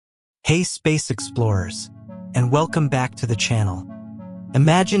Hey space explorers, and welcome back to the channel.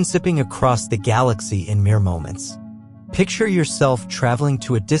 Imagine zipping across the galaxy in mere moments. Picture yourself traveling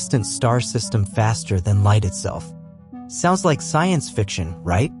to a distant star system faster than light itself. Sounds like science fiction,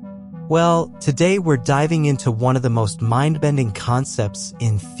 right? Well, today we're diving into one of the most mind-bending concepts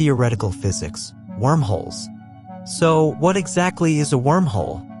in theoretical physics, wormholes. So, what exactly is a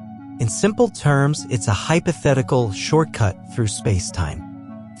wormhole? In simple terms, it's a hypothetical shortcut through space-time.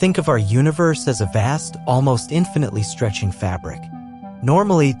 Think of our universe as a vast, almost infinitely stretching fabric.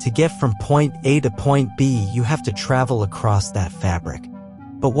 Normally, to get from point A to point B, you have to travel across that fabric.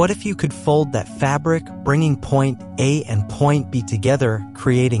 But what if you could fold that fabric, bringing point A and point B together,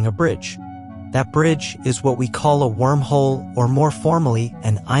 creating a bridge? That bridge is what we call a wormhole, or more formally,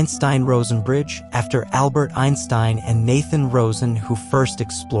 an Einstein-Rosen bridge, after Albert Einstein and Nathan Rosen, who first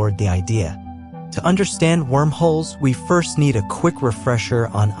explored the idea. To understand wormholes, we first need a quick refresher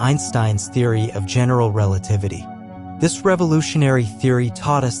on Einstein's theory of general relativity. This revolutionary theory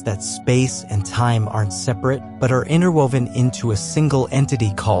taught us that space and time aren't separate, but are interwoven into a single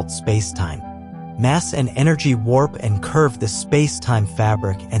entity called spacetime. Mass and energy warp and curve the space-time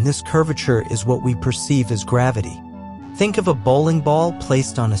fabric, and this curvature is what we perceive as gravity. Think of a bowling ball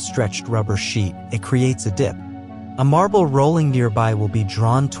placed on a stretched rubber sheet. It creates a dip. A marble rolling nearby will be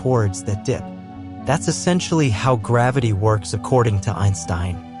drawn towards that dip. That's essentially how gravity works according to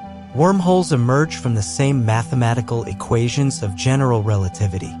Einstein. Wormholes emerge from the same mathematical equations of general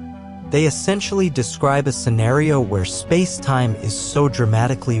relativity. They essentially describe a scenario where space-time is so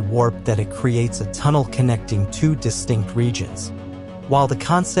dramatically warped that it creates a tunnel connecting two distinct regions. While the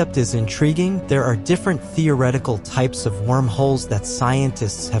concept is intriguing, there are different theoretical types of wormholes that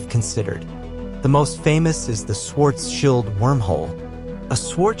scientists have considered. The most famous is the Schwarzschild wormhole. A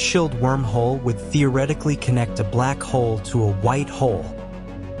Schwarzschild wormhole would theoretically connect a black hole to a white hole,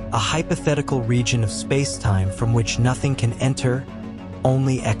 a hypothetical region of space-time from which nothing can enter,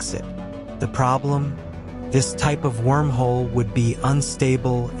 only exit. The problem? This type of wormhole would be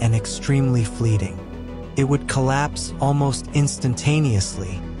unstable and extremely fleeting. It would collapse almost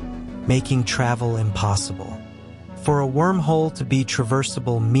instantaneously, making travel impossible. For a wormhole to be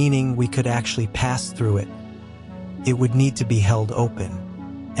traversable, meaning we could actually pass through it, it would need to be held open.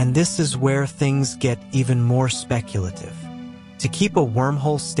 And this is where things get even more speculative. To keep a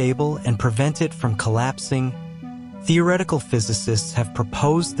wormhole stable and prevent it from collapsing, theoretical physicists have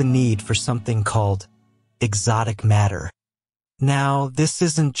proposed the need for something called exotic matter. Now, this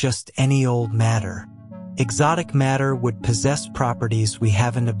isn't just any old matter. Exotic matter would possess properties we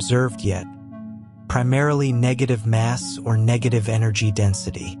haven't observed yet, primarily negative mass or negative energy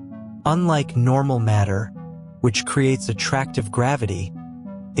density. Unlike normal matter, which creates attractive gravity,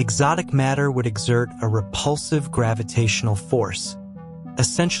 exotic matter would exert a repulsive gravitational force,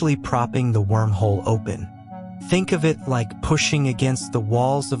 essentially propping the wormhole open. Think of it like pushing against the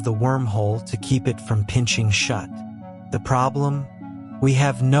walls of the wormhole to keep it from pinching shut. The problem? We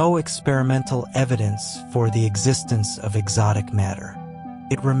have no experimental evidence for the existence of exotic matter.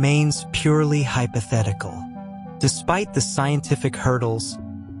 It remains purely hypothetical. Despite the scientific hurdles,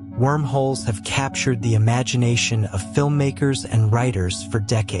 wormholes have captured the imagination of filmmakers and writers for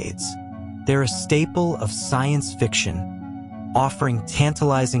decades. They're a staple of science fiction, offering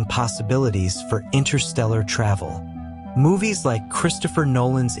tantalizing possibilities for interstellar travel. Movies like Christopher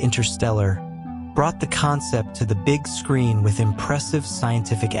Nolan's Interstellar brought the concept to the big screen with impressive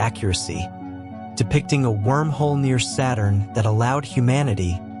scientific accuracy, depicting a wormhole near Saturn that allowed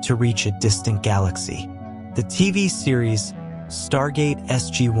humanity to reach a distant galaxy. The TV series Stargate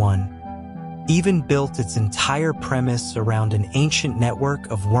SG-1 even built its entire premise around an ancient network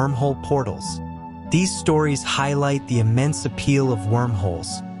of wormhole portals. These stories highlight the immense appeal of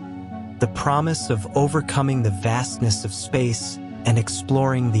wormholes, the promise of overcoming the vastness of space and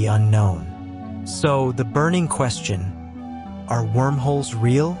exploring the unknown. So, the burning question, are wormholes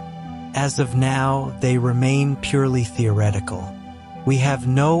real? As of now, they remain purely theoretical. We have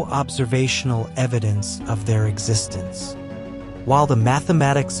no observational evidence of their existence. While the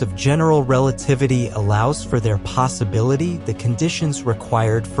mathematics of general relativity allows for their possibility, the conditions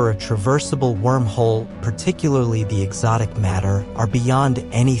required for a traversable wormhole, particularly the exotic matter, are beyond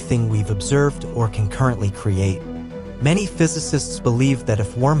anything we've observed or can currently create. Many physicists believe that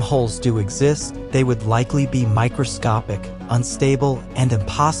if wormholes do exist, they would likely be microscopic, unstable, and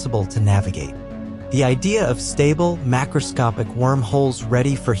impossible to navigate. The idea of stable, macroscopic wormholes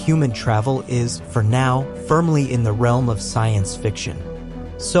ready for human travel is, for now, firmly in the realm of science fiction.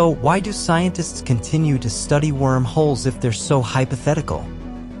 So, why do scientists continue to study wormholes if they're so hypothetical?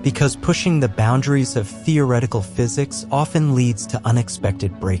 because pushing the boundaries of theoretical physics often leads to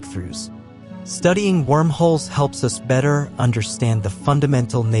unexpected breakthroughs. Studying wormholes helps us better understand the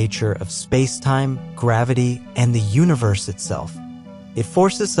fundamental nature of spacetime, gravity, and the universe itself. It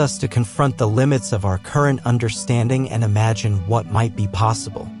forces us to confront the limits of our current understanding and imagine what might be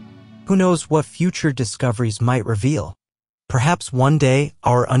possible. Who knows what future discoveries might reveal? Perhaps one day,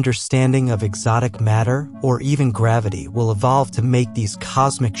 our understanding of exotic matter or even gravity will evolve to make these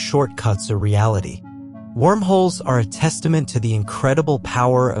cosmic shortcuts a reality. Wormholes are a testament to the incredible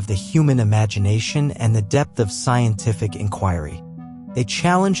power of the human imagination and the depth of scientific inquiry. They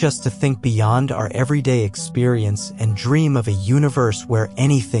challenge us to think beyond our everyday experience and dream of a universe where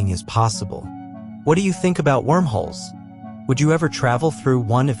anything is possible. What do you think about wormholes? Would you ever travel through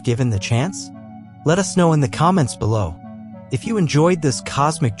one if given the chance? Let us know in the comments below. If you enjoyed this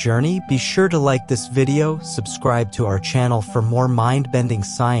cosmic journey, be sure to like this video, subscribe to our channel for more mind-bending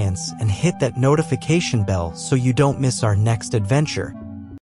science, and hit that notification bell so you don't miss our next adventure.